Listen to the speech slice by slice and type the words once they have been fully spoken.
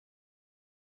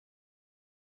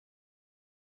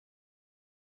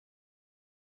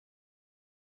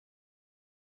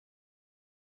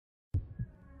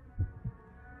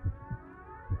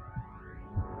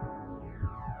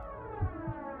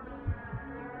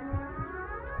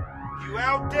You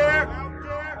out there?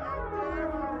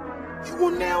 You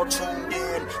are now tuned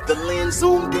in, the lens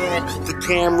zoomed in, the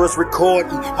camera's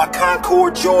recording, my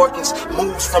Concord Jordans,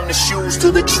 moves from the shoes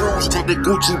to the trues, to the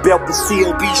Gucci belt, the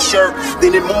CLB shirt,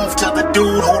 then it moved to the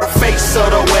dude who the face of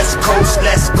the West Coast,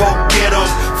 let's go get him,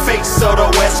 face of the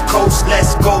West Coast,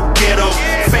 let's go get him,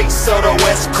 face of the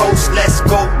West Coast, let's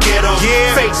go get him,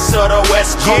 face of the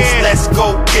West Coast, let's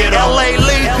go get him. LA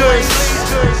leakers,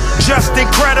 just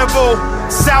incredible.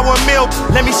 Sour milk,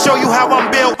 let me show you how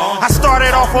I'm built. I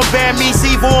started off on bad meets,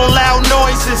 evil and loud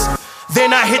noises.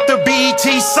 Then I hit the BET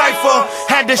cypher.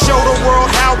 Had to show the world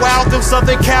how wild them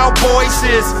Southern cowboys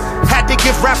is. Had to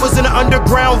give rappers in the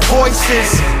underground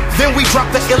voices. Then we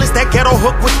dropped the illest, that ghetto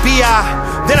hook with B.I.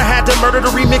 Then I had to murder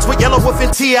the remix with Yellow Wolf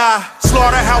and T.I.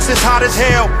 Slaughterhouse is hot as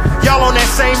hell. Y'all on that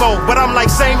same old, but I'm like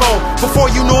same old. Before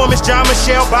you knew him, it's John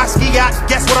Michelle Basquiat.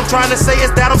 Guess what I'm trying to say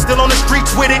is that I'm still on the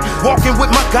streets with it. Walking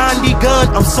with my Gandhi gun,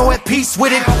 I'm so at peace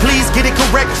with it. Please get it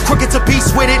correct, crooked to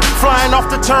peace with it. Flying off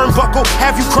the turnbuckle,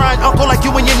 have you crying uncle like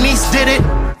you and your niece did it.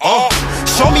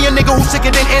 Show me a nigga who's sicker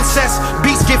than incest.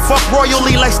 Beats get fucked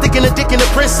royally like sticking a dick in a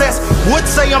princess. Would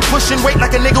say I'm pushing weight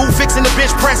like a nigga who fixing the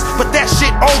bench press, but that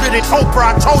shit older than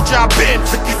Oprah, I told you I've been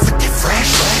forget fresh.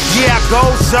 Yeah, I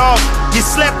goes off. You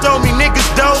slept on me, niggas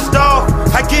dozed off.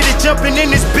 I get it jumping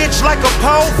in this bitch like a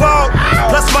pole vault.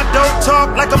 Plus my dope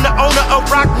talk like I'm the owner of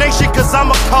Rock Nation, cause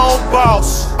I'm a cold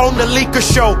boss. On the Leaker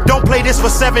show, don't play this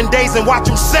for 7 days and watch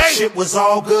them say shit was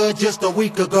all good just a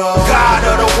week ago. God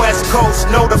of the West Coast,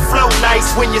 know the flow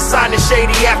nice when you sign the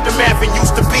Shady Aftermath and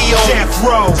used to be on death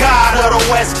row. God of the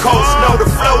West Coast, know the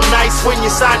flow nice when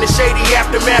you sign the Shady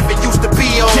Aftermath and used to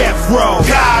be on death row.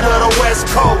 God of the West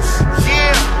Coast,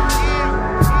 yeah.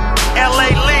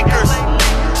 LA leakers,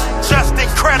 just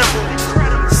incredible.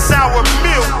 Sour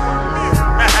milk.